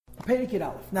Perikid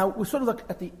Aleph. Now, we're sort of like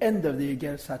at the end of the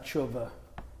Igeres HaTshuva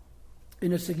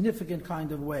in a significant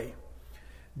kind of way,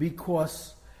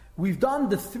 because we've done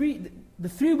the 3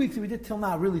 weeks that we did till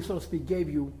now really, so to speak, gave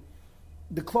you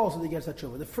the close of the Igeres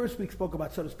HaTshuva. The first week spoke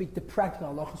about, so to speak, the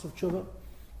practical halachos of tshuva,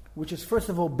 which is, first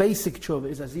of all, basic tshuva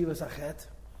is azivas achet.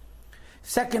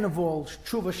 Second of all,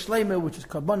 tshuva shleima, which is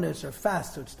karbonis or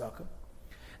fast or tzedakah.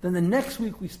 Then the next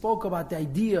week we spoke about the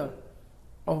idea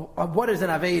of what is an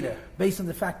Aveda, based on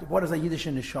the fact of what is a Yiddish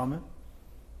neshama.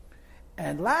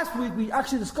 And last week we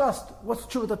actually discussed what's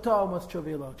tshuva Torah and what's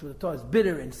tshuva Elah. Tshuva Torah is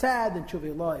bitter and sad, and tshuva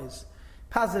Elah is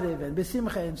positive and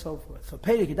besimcha and so forth. So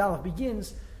Perek Aleph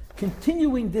begins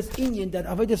continuing this inyan that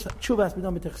Avedas tshuva has been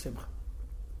done with simcha.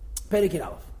 Perek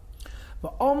Aleph.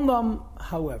 But omnam,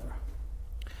 however,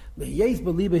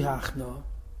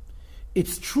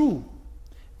 it's true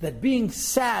that being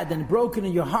sad and broken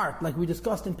in your heart, like we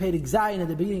discussed in Perek Zayin at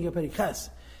the beginning of Perek Ches,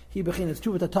 he bechinas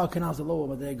tshuva Torah canals the lower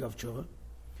madrega of tshuva.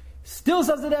 Still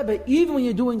says the Rebbe, even when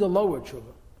you're doing the lower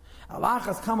tshuva,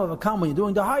 alachas kama v'kam, when you're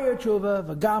doing the higher tshuva,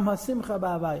 v'gam ha-simcha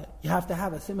ba'avaya, you have to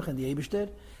have a simcha in the Eibishter,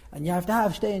 and you have to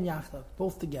have shtei and yachdav,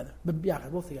 both together. But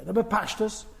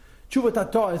pashtus,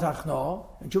 tshuva Torah is achno,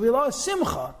 and tshuva Elah is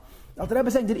simcha. The Rebbe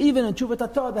is saying that even in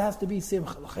tshuva Torah there has to be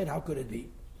simcha. How could it be?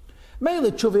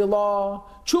 Mainly tshuva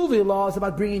Elah is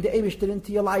about bringing the Eibishter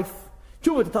into your life.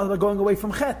 Tshuva Torah is about going away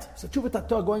from chet. So tshuva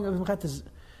Torah going away from chet is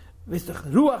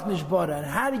ruach nishbara. And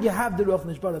how do you have the ruach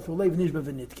nishbara through leiv nishba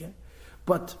v'nitke?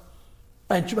 But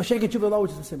and tshuva Elah,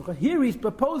 which is simcha. Here he's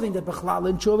proposing that b'chlal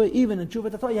in tshuva, even in tshuva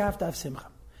Torah, you have to have simcha.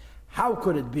 How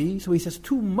could it be? So he says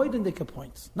 2 moedendike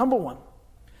points. Number 1.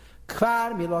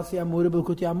 Kvar milasi amura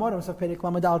b'kuti amorim. So Perek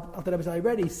Lamed Alter Rebbe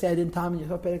already said in time in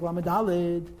Yosef Perek Lamed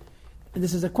Daled. And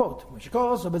this is a quote. Which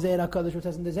says in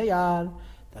the Zayar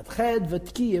that ched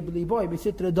v'tkiya b'liboy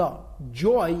b'sitra da.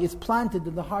 Joy is planted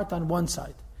in the heart on one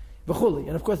side. V'chuli.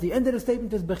 And of course the end of the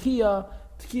statement is b'chia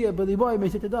tkiya b'liboy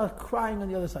b'sitra da, crying on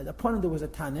the other side. Upon him there was a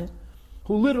Taneh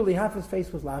who literally half his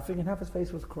face was laughing and half his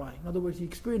face was crying. In other words, he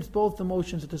experienced both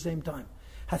emotions at the same time.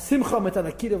 Hasimcha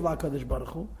metadakirav la'kadosh baruch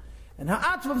hu, and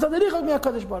ha'atzva v'zadarichak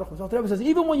me'akadosh baruch hu. So the Rebbe says,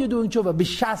 even when you're doing tshuva,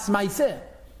 b'shas ma'aseh,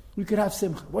 you could have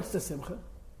simcha. What's the simcha?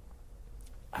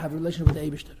 Have a relationship with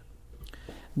the Eibishter.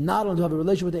 Not only to have a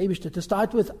relationship with the Eibishter, to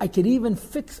start with, I could even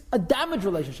fix a damaged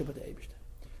relationship with the Eibishter.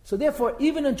 So therefore,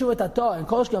 even in tshuva Torah and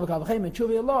kol shkem v'kavachem and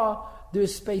tshuva Elah, there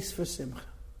is space for simcha.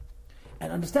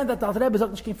 And understand that the Alter Rebbe is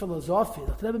not just philosophy.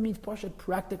 The Alter Rebbe means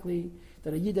practically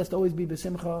that a Yid has to always be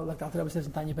b'simcha, like the Alter Rebbe says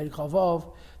in Tanya Perek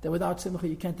Chavav, that without simcha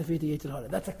you can't defeat the Yetzer Hara.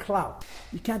 That's a cloud.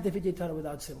 You can't defeat the Yetzer Hara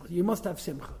without simcha. You must have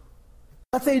simcha.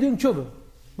 Let's say you're doing tshuva,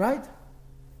 right?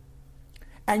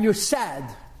 And you're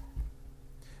sad.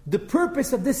 The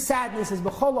purpose of this sadness is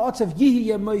b'chol ha'otzav yihi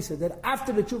yemoisa, that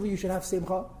after the tshuva you should have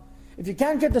simcha. If you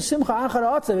can't get the simcha achar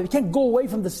ha'otzav, if you can't go away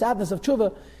from the sadness of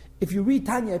tshuva, if you read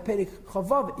Tanya Perek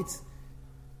Chavav, it's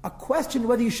a question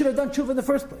whether you should have done tshuva in the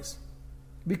first place.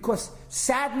 Because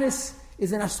sadness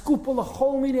is an askupol a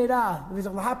chol minera. Like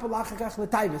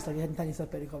he had in Tanya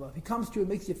Perek Chavav. He comes to you and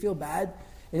makes you feel bad.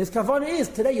 And his kavanah is,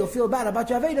 today you'll feel bad about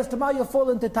your avedas, tomorrow you'll fall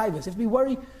into taivas. If we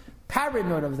worry,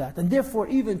 paranoid of that. And therefore,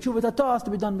 even tshuva Torah has to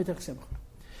be done with simcha.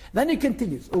 Then he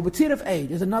continues. Ubetzir of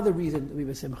Eid is another reason to be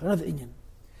with simcha, another inyan.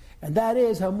 And that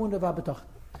is hamun of abetach.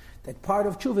 That part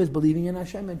of tshuva is believing in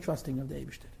Hashem and trusting of the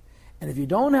Eibishter. And if you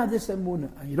don't have this emunah,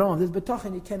 and you don't have this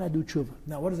betachin, you cannot do tshuva.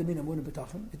 Now, what does it mean, emunah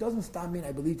betachin? It doesn't stop mean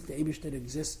I believe that the Eibishter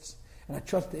exists, and I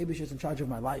trust the Eibishter is in charge of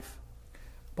my life.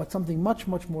 But something much,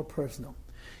 much more personal.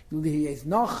 His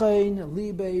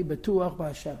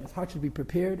heart should be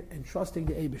prepared and trusting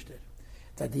the Eibishter.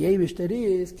 That the Eibishter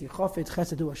is, ki chofetz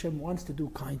chesed, Hashem wants to do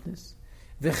kindness.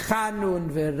 V'chanun,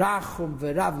 v'rachum,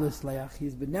 v'ravlis layach.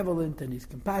 He's benevolent, and he's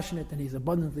compassionate, and he's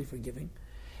abundantly forgiving.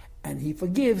 And he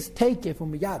forgives, take it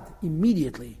from miyad,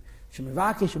 immediately. As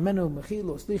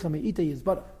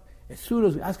soon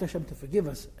as we ask Hashem to forgive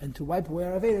us and to wipe away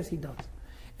our avedas, He does.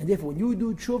 And therefore, when you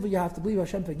do tshuva, you have to believe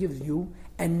Hashem forgives you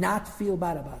and not feel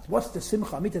bad about it. What's the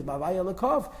simcha?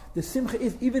 The simcha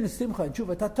is, even the simcha in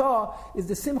tshuva tata, is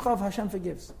the simcha of Hashem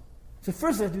forgives. So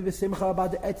first you have to be the simcha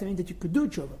about the etzim that you could do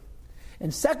tshuva.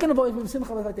 And second of all, you have to be the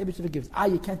simcha about the Eibishter forgives.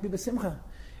 You can't be the simcha.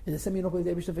 In the same you don't believe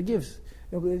the Eibishter forgives.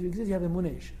 You don't believe it exists, you have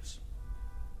emunah issues.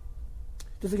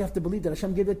 Just like you have to believe that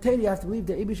Hashem gave the Torah, you have to believe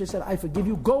the Eibishter said, I forgive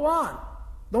you, go on.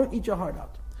 Don't eat your heart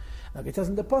out. Like it says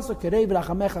in the Pasuk,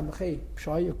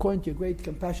 according to your great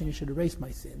compassion, you should erase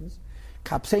my sins.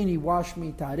 Kapseini, wash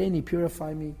me, ta'areni,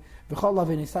 purify me. And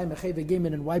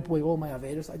wipe away all my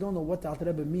averos. I don't know what the Alter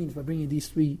Rebbe means by bringing these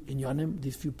 3 in Yonim,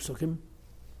 these few psukim.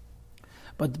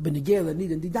 But Benigel and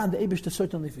Nid and Didan, the Eibishter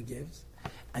certainly forgives.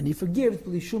 And he forgives,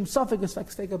 his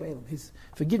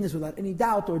forgiveness without any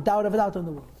doubt or doubt of a doubt in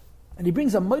the world. And he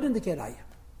brings a moed keraya.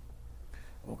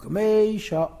 Like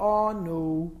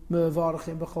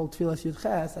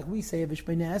we say,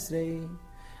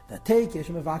 that take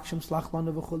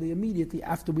immediately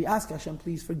after we ask Hashem,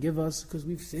 please forgive us because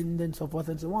we've sinned and so forth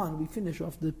and so on. We finish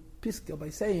off the Piska by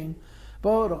saying,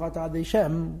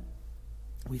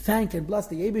 we thank and bless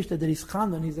the Eibishter that he's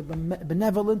Chanan, he's a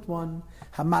benevolent one,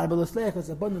 is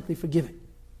abundantly forgiving.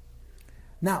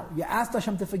 Now, you asked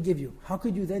Hashem to forgive you. How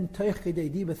could you then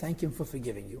thank him for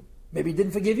forgiving you? Maybe he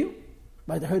didn't forgive you?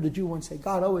 But I heard a Jew once say,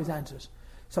 God always answers.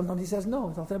 Sometimes he says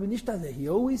no. He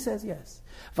always says yes.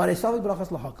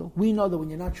 We know that when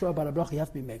you're not sure about a bracha, you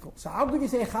have to be mekel. So how could you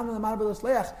say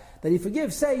that he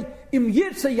forgives? Say, im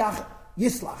yislach.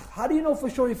 How do you know for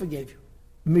sure he forgave you?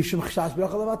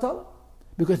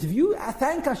 Because if you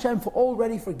thank Hashem for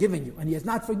already forgiving you, and he has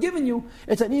not forgiven you,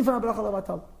 it's an infam bracha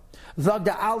levatal. Zog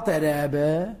the Alter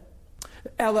Rebbe,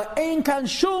 Ela ein kan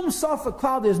shum sofa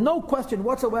cloud. There's no question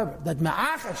whatsoever that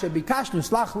ma'ach Hashem bikashnu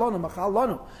slach lonu machal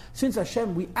lonu. Since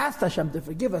Hashem, we asked Hashem to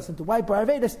forgive us and to wipe our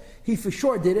avedas, he for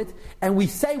sure did it, and we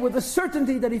say with a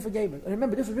certainty that he forgave us. And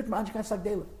remember, this was written by Anshe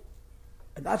Sagdela.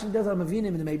 And Anshe Sagdela Mavinim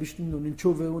in the Meibishtin and in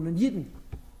Tshuva and in Yidden.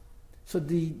 So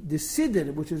the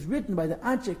Siddur, which is written by the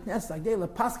Anshe Sagdela,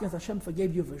 Paskins Hashem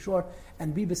forgave you for sure,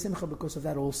 and be besimcha because of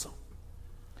that also.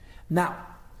 Now,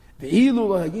 had we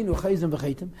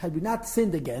not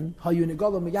sinned again,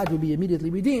 would be immediately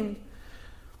redeemed.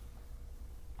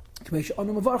 Right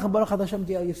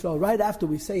after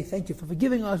we say thank you for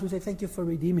forgiving us, we say thank you for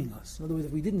redeeming us. In other words,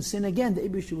 if we didn't sin again, the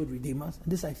Eibishter would redeem us.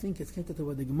 And this, I think, is connected to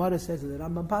what the Gemara says in the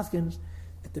Rambam Paskins,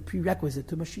 that the prerequisite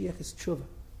to Mashiach is tshuva.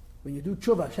 When you do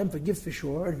tshuva, Hashem forgives for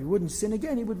sure, and if you wouldn't sin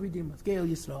again, he would redeem us. Geil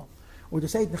Yisrael. Or to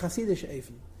say it in the Hasidish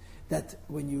Eifen, that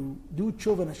when you do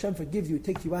tshuva and Hashem forgives you, it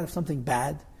takes you out of something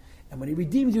bad, and when he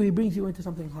redeems you, he brings you into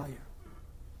something higher.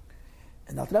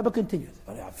 And the Rebbe continues,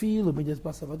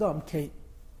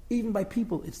 even by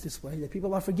people it's this way, that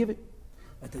people are forgiving.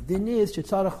 But the din is, a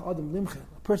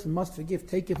person must forgive,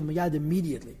 take it from a yad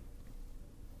immediately.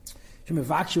 When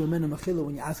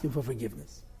you ask him for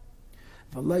forgiveness.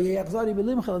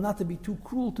 Not to be too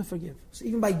cruel to forgive. So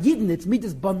even by Yidden, it's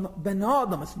midas ben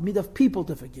adam, it's mid of people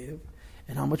to forgive,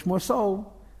 and how much more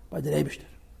so by the Eibishter.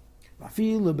 A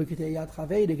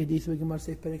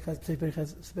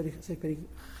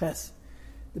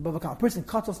person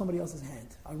cuts off somebody else's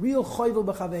hand. A real choyvel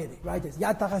b'chaveri, right? It's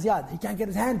yad tachas yad. He can't get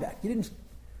his hand back. You didn't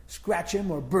scratch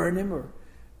him or burn him or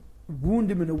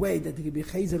wound him in a way that he could be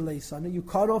chazer leisana. You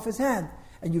cut off his hand,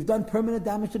 and you've done permanent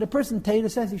damage to the person. Torah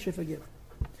says he should forgive.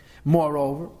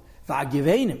 Moreover,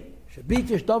 va'givenim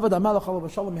shabikish David HaMelech alav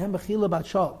shalom mehem b'chila bat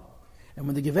shal. And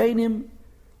when the givenim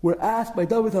were asked by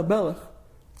David HaMelech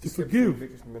to forgive.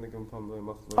 If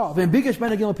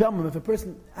a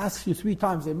person asks you 3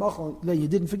 times, you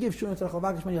didn't forgive, you have no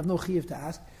chiyuv to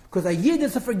ask, because a yid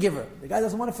is a forgiver. The guy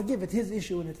doesn't want to forgive, it's his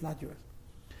issue and it's not yours.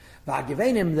 The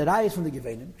rayis from the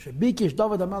givenim, shabikish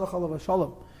David HaMelech alav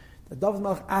shalom, that David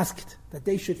HaMelech asked that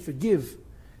they should forgive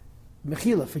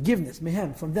mechila, forgiveness,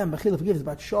 mehem, from them, mechila, forgiveness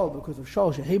about Shaul, because of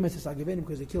Shaul, shehemes is givenim,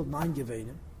 because they killed 9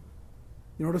 givenim.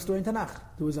 You know the story in Tanakh?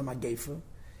 There was a Magefa,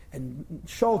 and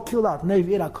Shaul killed out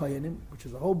Nev Ira Koyanim, which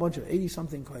is a whole bunch of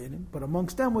 80-something Koyanim, but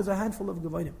amongst them was a handful of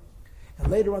Gevanim. And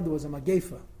later on there was a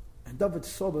Magefa, and David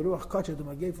saw the Ruach Kacha, the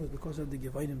Magefa was because of the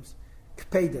Gevanim's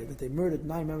Kpeda, that they murdered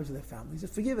 9 members of their family. He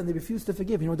said, forgive, and they refused to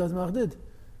forgive. You know what David Melech did?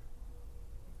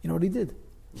 You know what he did?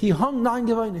 He hung 9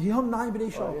 Gevanim, he hung 9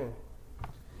 B'nai Shaul. Yeah.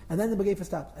 And then the Magefa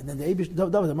stopped. And then the David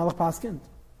HaMelech Paskind.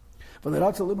 But the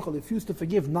Ratzal Limchal refused to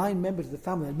forgive 9 members of the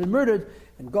family that had been murdered,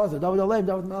 and Gaza, David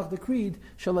Melech decreed,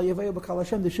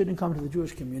 they shouldn't come to the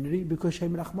Jewish community, because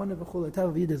and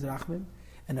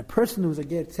a person who is a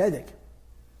ger tzedek,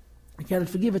 he cannot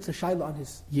forgive, it's a shayla on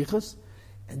his yichus,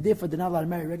 and therefore they're not allowed to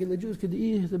marry regular Jews.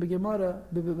 These are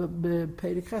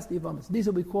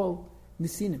what we call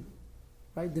nisinim.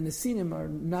 Right? The nisinim are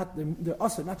not, they're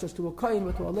also not just to a Kohen,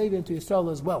 but to a Levi and to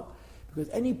Yisrael as well. Because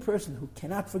any person who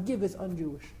cannot forgive is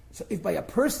un-Jewish. So if by a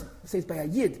person, say it's by a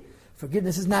Yid,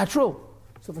 forgiveness is natural,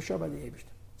 so for sure by the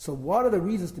Eibishter. So what are the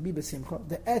reasons to be besimcha?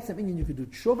 The etzem inyan you could do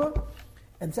tshuva,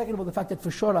 and second of all, the fact that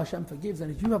for sure Hashem forgives,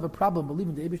 and if you have a problem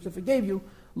believing the Eibishter forgave you,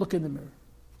 look in the mirror.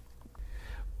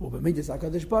 And the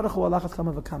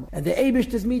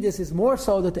Eibishter's midas is more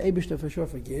so that the Eibishter for sure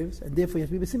forgives, and therefore you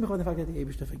have to be besimcha on the fact that the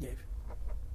Eibishter forgave.